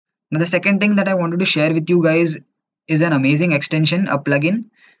Now the second thing that I wanted to share with you guys is an amazing extension, a plugin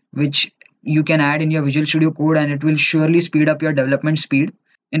which you can add in your Visual Studio Code, and it will surely speed up your development speed.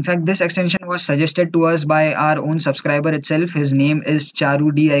 In fact, this extension was suggested to us by our own subscriber itself. His name is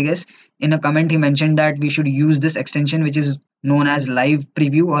Charu D, I guess. In a comment, he mentioned that we should use this extension, which is known as Live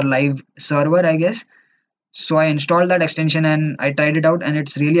Preview or Live Server, I guess. So I installed that extension and I tried it out, and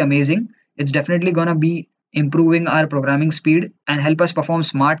it's really amazing. It's definitely gonna be improving our programming speed and help us perform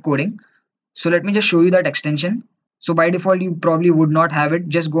smart coding. So let me just show you that extension. So by default, you probably would not have it.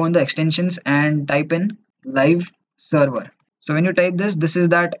 Just go on the extensions and type in Live Server. So when you type this, this is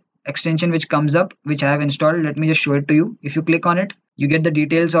that extension which comes up, which I have installed. Let me just show it to you. If you click on it, you get the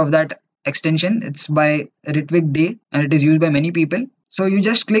details of that extension. It's by Ritwik Day and it is used by many people. So you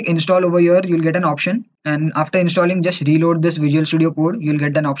just click install over here, you'll get an option, and after installing, just reload this Visual Studio Code. You'll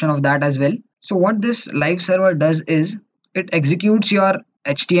get an option of that as well. So what this live server does is it executes your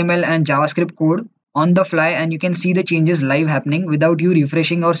HTML and JavaScript code on the fly, and you can see the changes live happening without you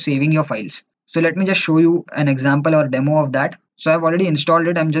refreshing or saving your files. So let me just show you an example or demo of that. So I've already installed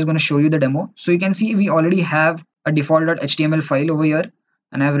it. I'm just going to show you the demo. So you can see we already have a default.html file over here,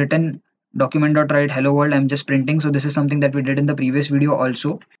 and I've written document.write hello world. I'm just printing. So this is something that we did in the previous video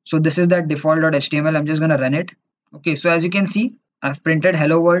also. So this is that default.html. I'm just going to run it. Okay, so as you can see, I've printed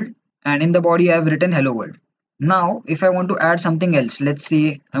hello world, and in the body I've written hello world. Now if I want to add something else, let's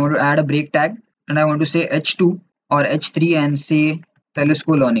say I want to add a break tag and I want to say h2 or h3 and say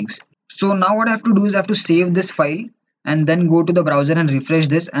Telesco learnings. So now what I have to do is I have to save this file and then go to the browser and refresh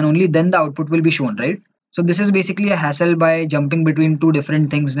this, and only then the output will be shown, right? So this is basically a hassle by jumping between two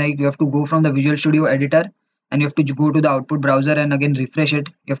different things. Like you have to go from the Visual Studio editor and you have to go to the output browser and again refresh it.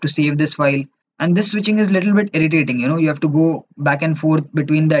 You have to save this file, and this switching is a little bit irritating. You have to go back and forth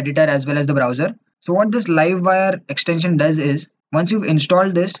between the editor as well as the browser. So what this Livewire extension does is once you've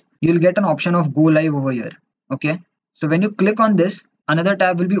installed this, you'll get an option of go live over here. Okay. So when you click on this, another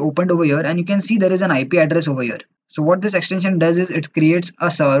tab will be opened over here, and you can see there is an IP address over here. So what this extension does is it creates a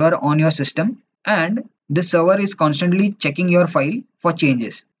server on your system, and this server is constantly checking your file for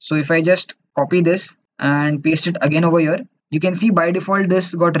changes. So if I just copy this and paste it again over here, you can see by default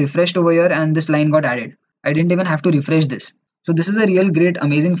this got refreshed over here and this line got added. I didn't even have to refresh this. So this is a real great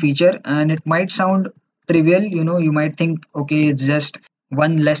amazing feature, and it might sound trivial. You might think, okay, it's just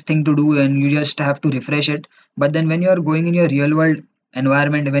one less thing to do and you just have to refresh it. But then when you're going in your real world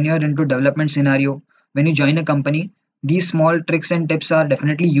environment, when you're into development scenario, when you join a company, these small tricks and tips are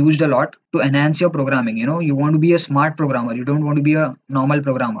definitely used a lot to enhance your programming. You want to be a smart programmer, you don't want to be a normal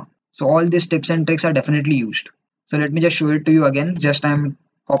programmer. So all these tips and tricks are definitely used. So let me just show it to you again. Just I'm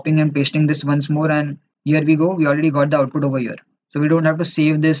copying and pasting this once more, and here we go. We already got the output over here. So we don't have to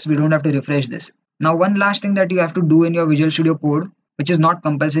save this, we don't have to refresh this. Now one last thing that you have to do in your Visual Studio Code, which is not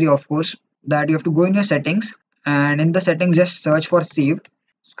compulsory of course, that you have to go in your settings, and in the settings just search for save,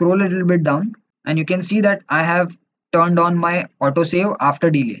 scroll a little bit down, and you can see that I have turned on my autosave after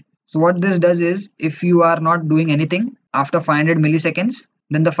delay. So what this does is if you are not doing anything after 500 milliseconds,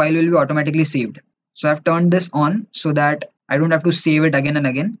 then the file will be automatically saved. So I've turned this on so that I don't have to save it again and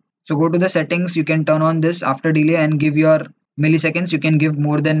again. So go to the settings, you can turn on this after delay and give your milliseconds. You can give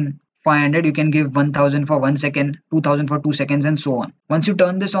more than 500, you can give 1000 for 1 second, 2000 for 2 seconds, and so on. Once you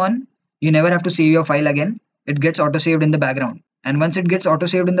turn this on, you never have to save your file again. It gets auto-saved in the background. And once it gets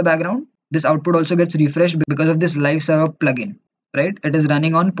auto-saved in the background, this output also gets refreshed because of this live server plugin, right? It is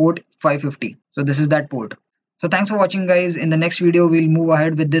running on port 550. So this is that port. So thanks for watching, guys. In the next video, we'll move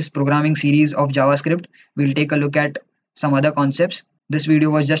ahead with this programming series of JavaScript. We'll take a look at some other concepts. This video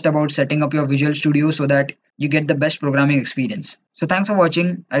was just about setting up your Visual Studio so that you get the best programming experience. So thanks for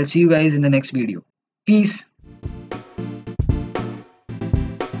watching. I'll see you guys in the next video. Peace.